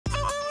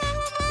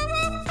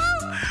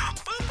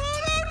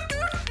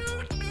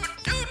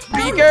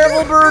Be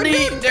careful,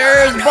 Birdie.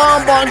 There's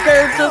Banban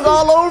characters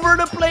all over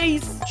the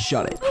place.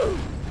 Shut it.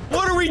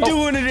 What are we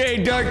doing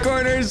today, Dark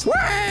Corners?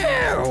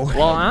 Wow!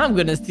 Well, I'm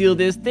gonna steal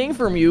this thing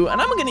from you,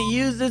 and I'm gonna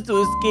use this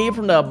to escape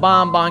from the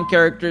Banban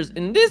characters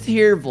in this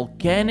here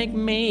volcanic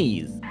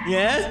maze.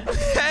 Yeah?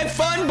 Have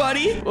fun,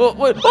 buddy. Oh,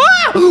 what?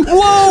 Ah!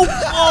 Whoa!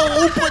 Oh,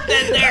 who put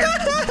that there?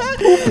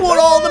 Who put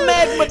all the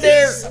magma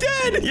there? He's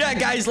dead. Yeah,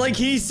 guys, like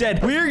he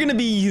said, we're gonna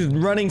be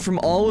running from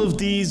all of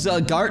these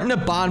Garten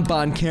of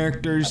Banban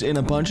characters in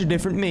a bunch of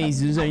different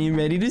mazes. Are you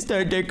ready to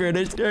start, Dark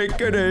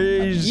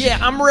Corners? Yeah,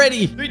 I'm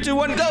ready. 3, 2,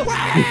 1, go!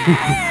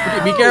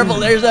 Be careful,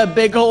 there's a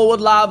big hole with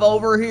lava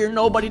over here.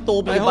 Nobody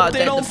told me about that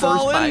they don't the first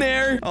fall time. in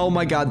there. Oh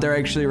my god, they're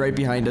actually right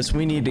behind us.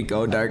 We need to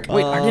go, Dark.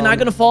 Wait, are they not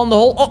gonna fall in the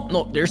hole? Oh,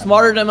 no, they're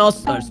smarter than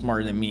us. They're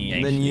smarter than me,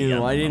 actually. Than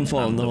you. I didn't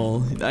fall in the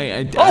hole.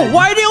 Oh,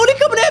 why are they only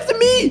coming after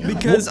me?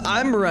 Because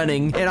I'm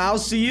running, and I'll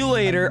see you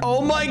later.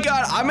 Oh my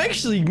god, I'm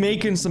actually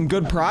making some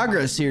good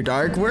progress here,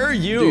 Dark. Where are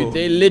you? Dude,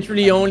 they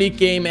literally only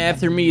came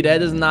after me.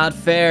 That is not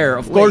fair.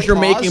 Of course you're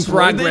making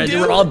progress.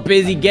 You were all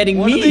busy getting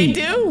me. What do they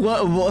do?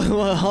 What,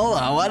 hold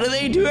on. What do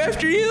they do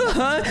after you,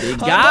 huh? They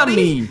got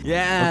me.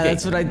 Yeah,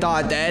 that's what I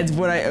thought. That's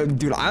what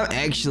dude, I'm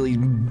actually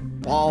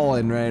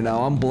balling right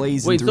now. I'm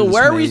blazing Wait, through so this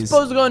where are we maze.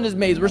 supposed to go in this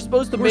maze? We're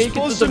supposed to make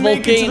it to the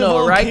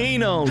volcano, right?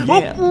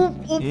 Yeah.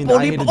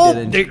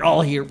 They're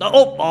all here.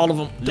 Oh, all of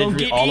them. Don't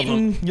get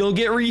eaten. You'll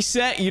get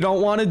reset. You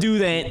don't want to do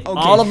that. Okay.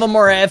 All of them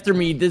are after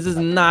me. This is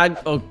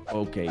not... Oh,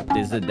 okay,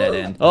 this is a dead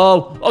end.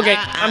 Oh, okay,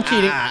 I'm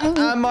cheating.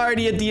 I'm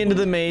already at the end of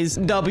the maze.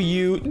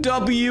 W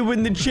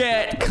in the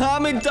chat.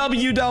 Comment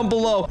W down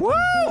below. Woo!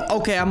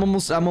 Okay, I'm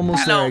almost there,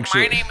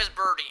 actually. My name is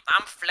Birdie.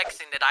 I'm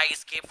flexing that I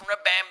escaped from the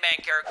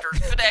Banban characters.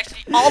 But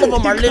actually, all of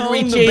them are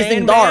literally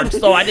chasing Dark,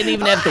 so I didn't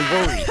even have to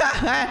worry.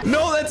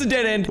 No, that's a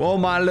dead end. Oh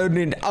my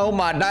loading. Oh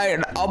my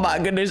dying. Oh my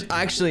goodness.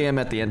 I actually am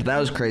at the end. That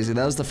was crazy.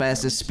 That was the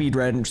fastest speed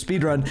run.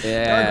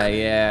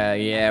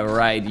 Yeah,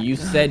 right. You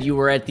said you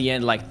were at the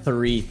end like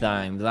 3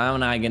 times.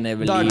 I'm not gonna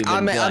believe it.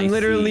 I'm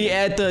literally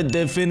at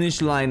the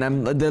finish line.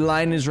 The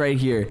line is right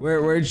here.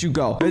 Where'd you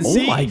go?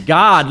 Oh my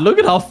god, look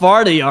at how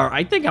far they are.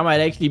 I think I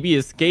might actually be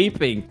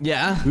escaping.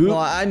 Yeah. Well,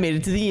 I made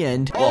it to the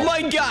end. Oh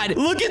my god,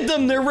 look at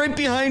them. They're right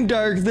behind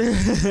Dark.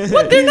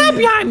 What? They're not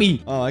behind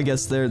me. Oh, I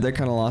guess they're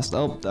kind of lost.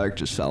 Oh, Dark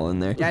just fell in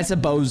there. That's a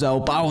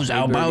bozo.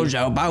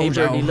 Hey,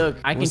 Birdie, look,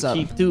 I can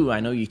cheat too. I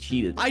know you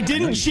cheated. I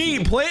didn't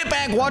cheat. Play it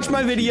back. Watch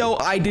my video.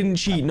 I didn't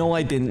cheat. No,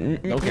 I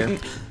didn't. Okay.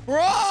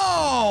 Bro!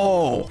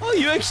 Oh,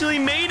 you actually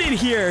made it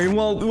here.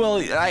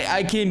 Well,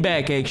 I came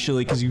back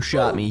actually because you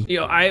shot me.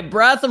 Yo, I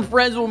brought some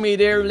friends with me.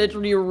 They're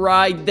literally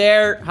right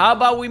there. How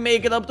about we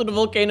make it up to the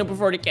volcano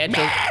before they catch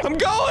us? I'm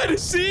going.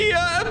 See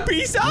ya.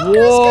 Peace out.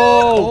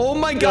 Whoa. Oh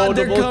my god,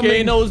 they're coming. The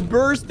volcano's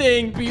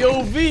bursting.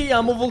 POV,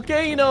 I'm a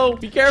volcano.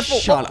 Be careful.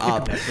 Shut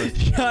up.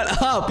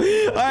 Shut up.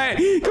 All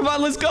right, come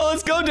on, let's go,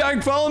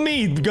 Dark. Follow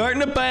me.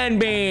 Garten of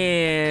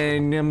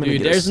Banban.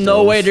 Dude, there's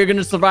no way they're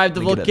gonna survive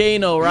the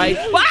volcano, right?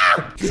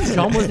 Wow! You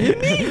almost hit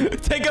me.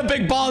 Take a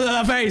big ball to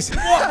the face.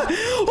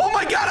 Oh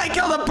my god, I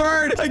killed a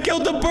bird. I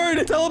killed the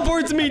bird.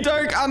 Teleport to me,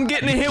 Dark. I'm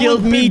getting hit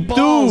with big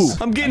balls.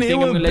 I'm getting hit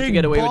with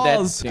big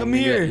balls. Come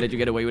here. Let you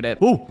get away with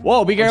that. Ooh,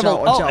 whoa, be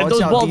careful. If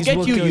those balls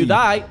get you, you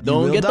die.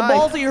 Don't get the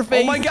balls to your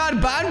face. Oh my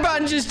god,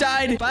 Banban just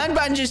died.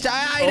 Banban just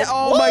died.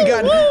 Oh my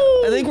god.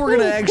 I think we're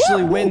gonna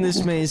actually win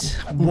this maze.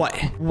 What?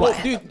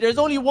 Dude, there's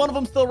only one of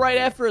them still right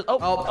after us.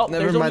 Oh,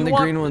 never mind. The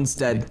green one's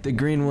dead. The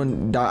green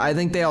one died. I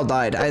think they all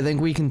died. I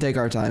think we can take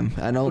our time.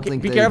 I don't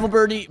think. Be careful,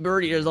 Birdie.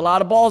 There's a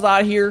lot of balls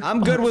out here.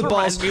 I'm good with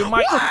balls. I'm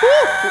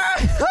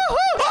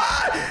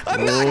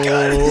not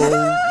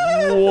good.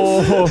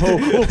 Whoa.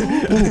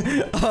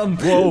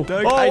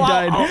 Dark, I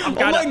died. Oh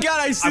my god,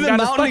 I see the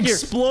mountain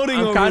exploding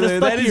over there.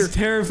 That is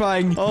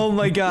terrifying. Oh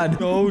my god.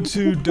 Go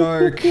to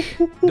Dark.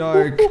 Wait,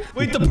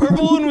 the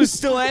purple one was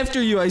still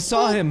after you. I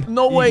saw him.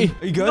 No way.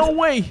 Are you good? No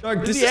way.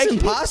 Dark, this is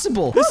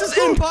impossible. This is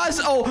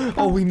impossible.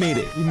 Oh, we made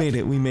it.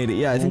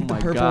 Yeah, I think the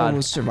purple one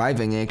was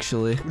surviving,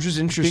 actually. Which is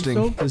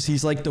interesting, because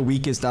he's like the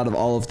weakest out of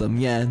all of them.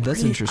 Yeah,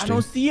 that's interesting. I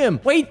don't see him.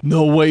 Wait.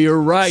 No way,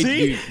 you're right.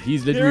 See? Dude,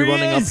 he's literally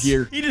running up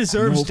here. He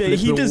deserves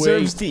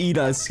to eat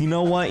us. You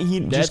know what?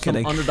 That's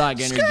some underdog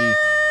energy.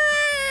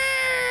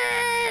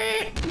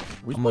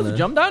 We supposed to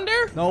jump down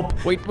there? Nope.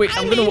 Wait.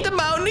 I'm gonna make the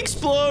mountain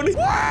explode.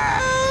 Whoa!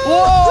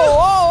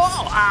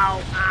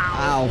 Ow!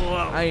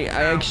 I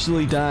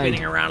actually died.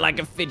 Spinning around like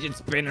a fidget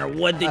spinner.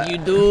 What did you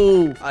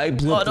do? I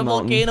blew up the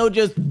mountain. Volcano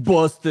just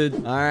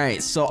busted. All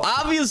right, so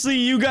obviously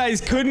you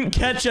guys couldn't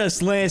catch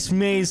us last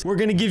maze. We're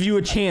gonna give you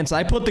a chance.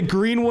 I put the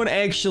green one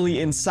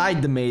actually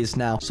inside the maze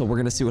now, so we're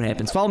gonna see what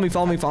happens. Follow me.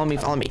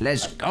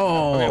 Let's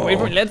go. Okay, wait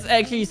for me. Let's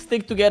actually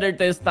stick together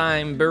this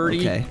time,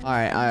 Birdie. Okay. All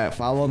right.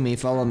 Follow me.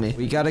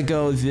 We gotta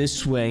go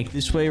this way.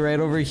 This way right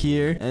over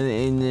here,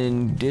 and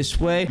then this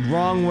way.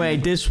 Wrong way.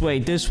 This way.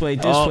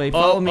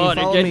 Follow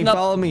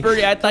me.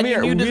 Birdie, I thought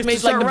you knew this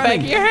maze like the back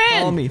of your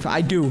hand. Follow me.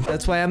 I do.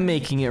 That's why I'm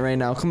making it right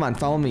now. Come on,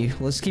 follow me.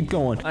 Let's keep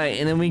going. All right,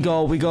 and then we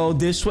go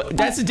this way.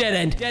 That's a dead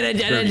end.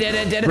 Dead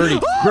end. Birdie.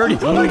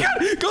 Oh my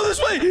god, go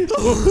this way.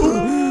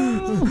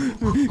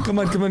 Come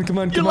on, come on, come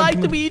on, You come on.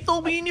 lied to me. You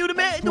told me you knew the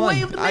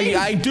way of the maze.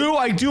 I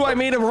do. I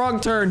made a wrong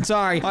turn.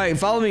 Sorry. All right,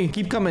 follow me.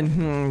 Keep coming.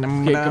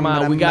 Okay, come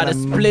on. We gotta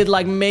split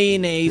like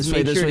mayonnaise. This way,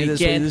 Make this sure way, they this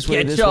way, can't this way,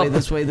 catch this up. way,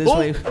 this way, this Oh.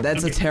 way.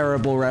 That's a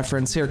terrible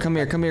reference. Here, come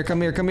here, come here,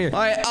 come here, come here. All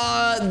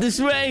right, this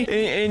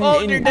way.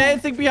 Oh, they're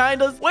dancing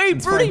behind us.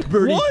 Wait, Birdie.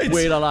 Birdie. What?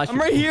 Wait, I lost you.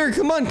 I'm right here.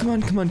 Come on, come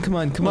on, come on, come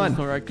on, come on.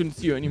 Sorry, I couldn't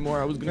see you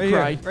anymore. I was gonna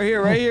Right cry.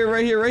 here, right here,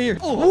 right here, right here, right here.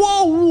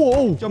 Oh,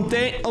 Whoa. jumped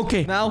in.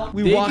 Okay, now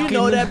we Did walk you in.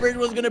 know that bridge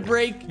was gonna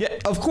break? Yeah,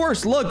 of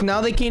course. Look,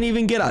 now they can't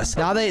even get us.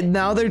 Now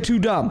they're too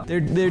dumb.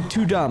 They're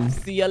too dumb.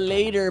 See ya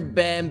later,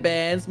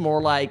 Banbans.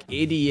 More like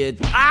idiot.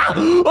 Ah!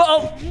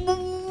 Oh!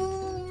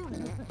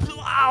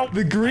 Ow!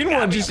 The green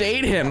one just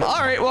ate him. All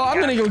right, well, I'm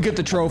gonna go get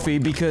the trophy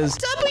because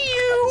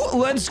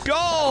let's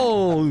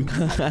go.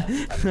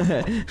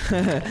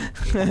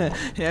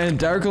 And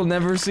Dark will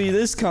never see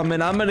this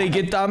coming. I'm gonna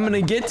get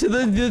to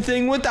the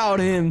thing without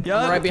him.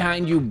 Yup. I'm right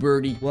behind you,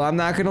 Birdie. Well, I'm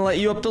not gonna let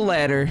you up the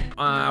ladder.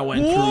 I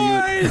went through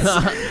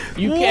What?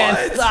 you. You can't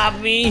What? stop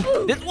me.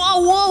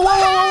 Whoa.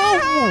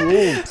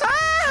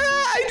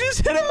 I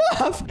just hit him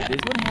off. This is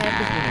what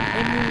happens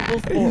when an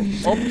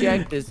immovable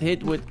object is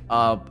hit with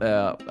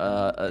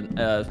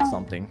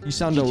something. You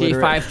sound GTA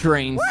illiterate. 5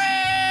 trains.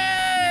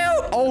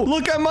 Oh,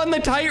 look, I'm on the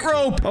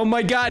tightrope. Oh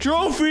my God,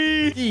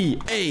 trophy. EA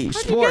How'd you get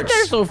Sports.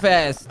 there so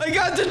fast? I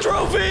got the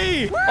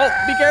trophy. Oh,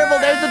 be careful.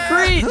 There's a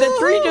tree. The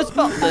tree just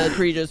fell. The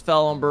tree just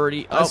fell on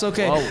Birdie. That's Oh,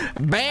 okay. oh.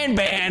 Ban,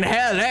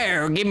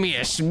 hello, give me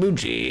a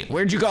smoochie.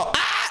 Where'd you go?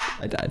 Ah!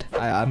 I died.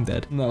 I'm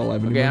dead. I'm not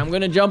alive Okay, anymore. I'm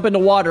gonna jump in the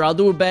water. I'll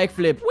do a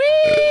backflip.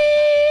 Whee!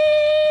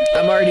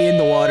 I'm already in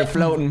the water,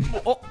 floating.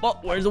 Oh,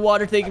 where's the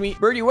water taking me?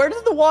 Birdie, where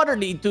does the water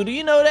lead to? Do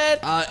you know that?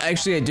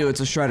 Actually, I do. It's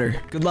a shredder.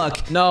 Good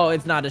luck. No,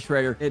 it's not a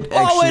shredder. It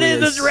Oh, it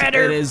actually is a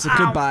shredder. It is. Ow.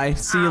 Goodbye.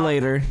 See you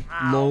later.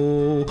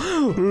 Lol.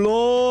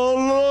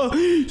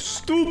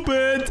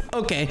 Stupid.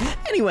 Okay.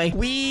 Anyway,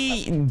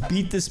 we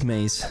beat this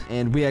maze,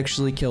 and we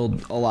actually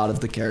killed a lot of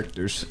the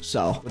characters.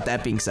 So, with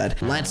that being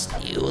said, let's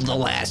do the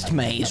last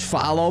maze.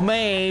 Follow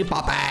me,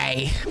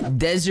 Popeye.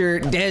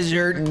 Desert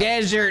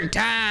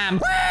time.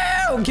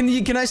 Woo!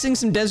 Can I sing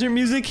some desert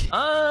music?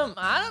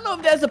 I don't know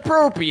if that's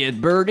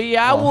appropriate, Birdie.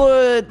 I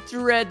would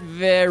tread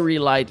very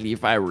lightly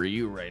if I were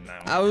you right now.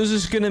 I was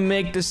just gonna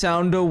make the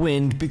sound of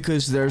wind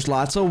because there's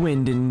lots of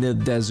wind in the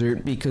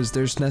desert because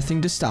there's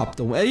nothing to stop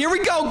the wind. Here we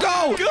go,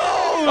 go!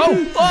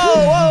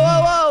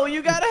 Oh, whoa,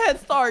 you got a head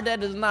start.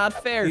 That is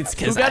not fair. It's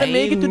You gotta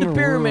make it to the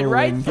pyramid,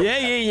 right?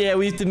 Yeah.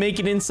 We have to make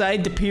it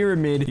inside the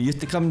pyramid. You have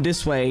to come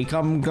this way.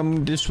 Come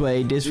this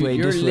way, this way,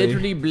 You're this way.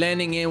 literally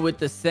blending in with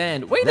the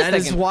sand. Wait a second. That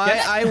is why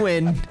I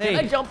win. Can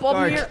I jump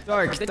up here?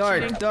 Dark. Is that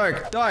cheating?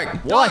 Dark.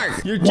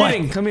 You're What?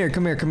 cheating. Come here.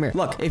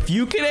 Look, if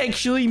you can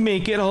actually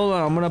make it, hold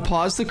on, I'm gonna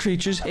pause the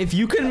creatures. If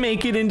you can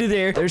make it into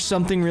there, there's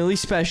something really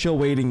special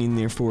waiting in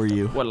there for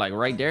you. What, like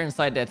right there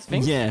inside that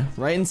sphinx? Yeah,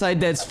 right inside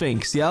that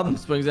sphinx. Yep.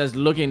 Sphinx that's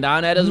looking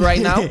down at us right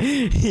now?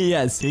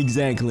 Yes,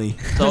 exactly.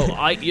 So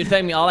you're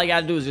telling me all I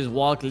gotta do is just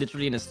walk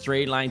literally in a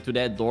straight line to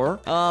that door?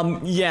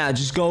 Yeah,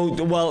 just go,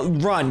 well,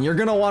 run. You're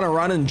gonna want to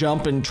run and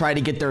jump and try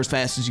to get there as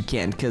fast as you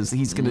can, because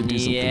he's gonna do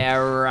something. Yeah,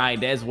 right.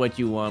 That's what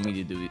you want me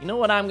to do. You know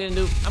what I'm gonna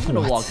do? I'm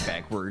gonna walk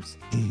backwards.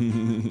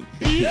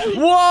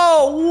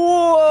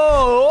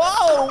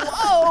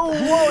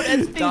 Whoa! That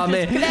thing Dumb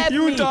just it. clapped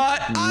You me.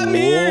 thought I'm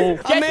here.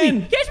 I'm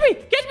in. Catch me,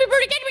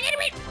 Birdie! Catch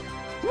me!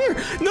 Come here.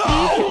 No.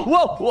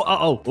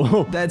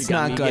 Whoa! That's You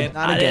got not me good. again.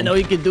 Not I again. didn't know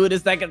he could do it a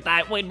second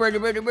time. Wait, Birdie,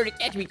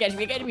 catch me!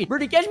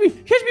 Birdie, catch me,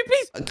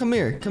 please! Come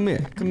here.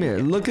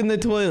 Look in the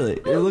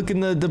toilet. Or look in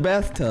the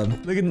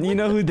bathtub. You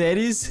know who that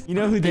is? You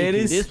know who that Taking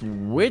is? this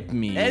with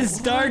me. That's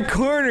Dark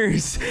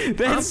Corners.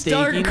 That's I'm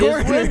Dark taking this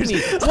with Corners.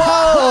 me.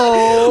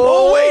 Oh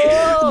Whoa! wait,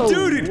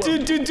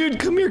 dude,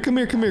 come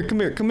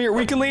here.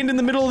 We can land in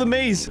the middle of the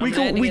maze. We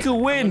can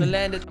win. I'm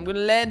gonna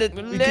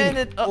land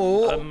it.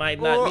 Oh, I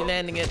might not be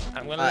landing it.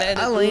 I'm gonna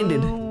land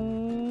it.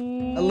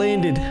 I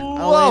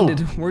landed.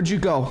 Where'd you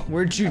go?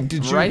 Did you?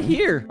 Right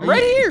here.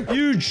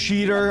 You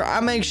cheater.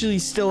 I'm actually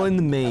still in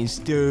the maze,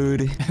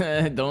 dude.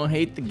 Don't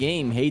hate the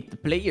game, hate the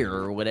player,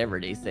 or whatever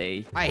they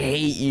say. I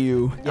hate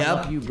you. I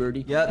love you,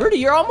 Birdie. Yep. Birdie,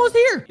 you're almost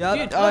here. Yep.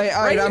 Dude, All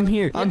right, I'm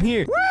here.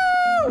 Woo!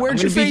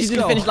 Where'd your face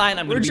go?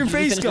 Where'd your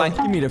face go?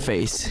 Give me the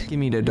face. Give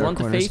me the Dark Want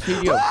the Corners. face? Here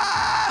you go.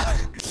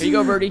 Here you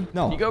go, Birdie.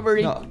 No. Here you go,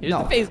 Birdie. No. Here's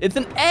the face. It's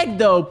an egg,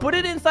 though. Put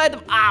it inside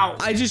the... Ow.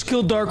 I just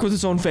killed Dark with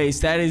his own face.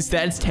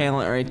 That's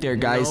talent right there,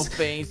 No guys.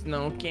 face,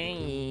 no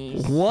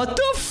case. What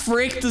the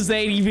frick does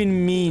that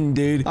even mean,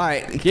 dude? All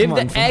right, Give come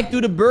the on, egg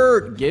to the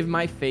bird. Give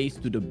my face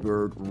to the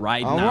bird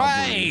right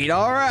now. Birdie.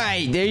 All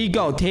right. There you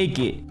go. Take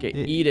it. Okay,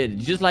 eat it.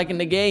 Just like in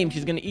the game,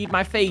 she's gonna eat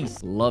my face.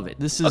 Love it.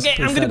 This is okay,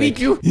 I'm gonna beat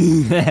pathetic.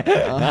 you.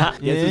 Guess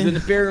yeah. who's in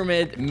the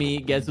pyramid? Me.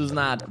 Guess who's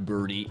not?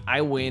 Birdie.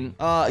 I win.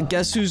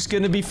 Guess who's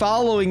gonna be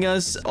following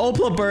us?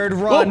 Opila Bird,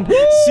 run.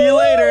 See you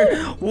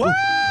later. Woo!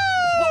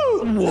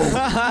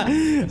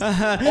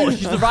 Oh,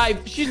 she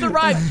survived. She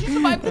survived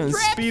the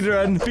trap. Speed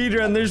run.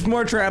 There's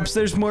more traps.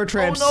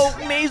 Oh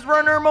no, maze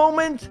runner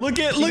moment. Look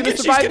at, She's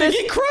she's gonna this?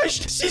 get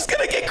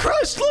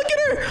crushed. Look at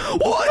her.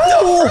 What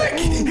the frick?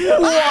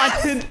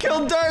 What? It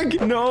killed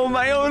Dark. No,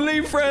 my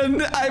only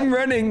friend. I'm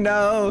running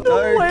now.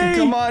 Dark,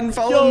 come on,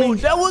 follow me.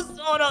 That was,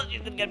 oh no, you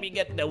can get me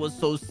again. That was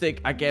so sick.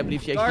 I can't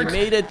believe she actually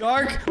made it.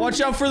 Dark, watch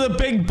out for the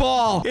big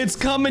ball. It's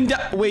coming down.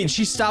 Wait,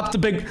 she stopped the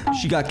big,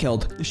 she got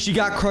killed. She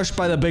got crushed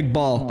by the big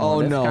ball.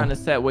 Oh no. That's kind of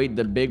sad. Wait,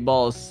 the big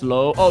ball is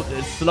slow. Oh,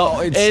 it's slow. Oh,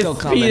 it's still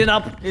coming. Speeding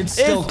up. It's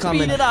still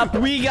coming. Speeding up.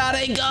 We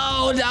gotta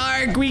go,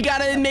 Dark. We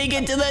gotta make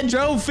it to the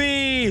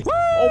trophy. Woo!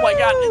 Oh my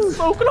God, it's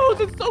so close.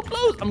 It's so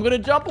close. I'm gonna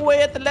jump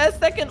away at the last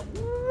second.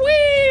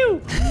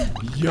 Woo!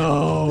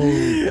 Yo,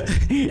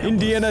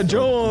 Indiana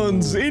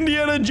Jones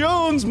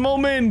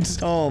moment.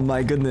 Oh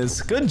my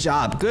goodness, good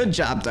job,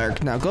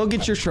 Dark. Now go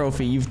get your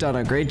trophy. You've done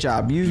a great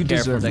job. You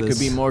deserve this. There could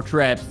be more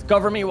traps.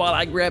 Cover me while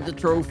I grab the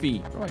trophy.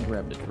 Where do I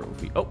grab the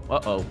trophy?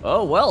 Oh,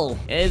 oh well,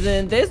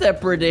 isn't this a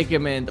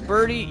predicament?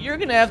 Birdie, you're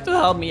gonna have to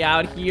help me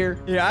out here.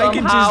 Yeah, somehow. I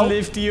can just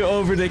lift you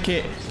over the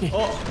cage.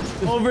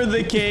 Over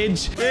the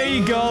cage. There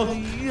you go.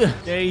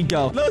 There you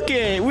go. Look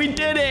it, we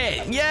did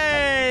it.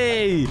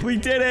 Yay, we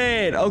did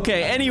it.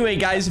 Okay, anyway,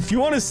 guys, if you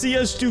want to see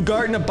us do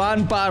Garten of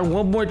Banban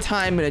one more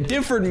time in a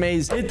different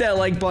maze, hit that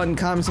like button,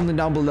 comment something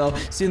down below.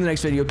 See you in the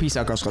next video. Peace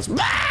out, girls. Bye.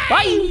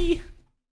 Bye.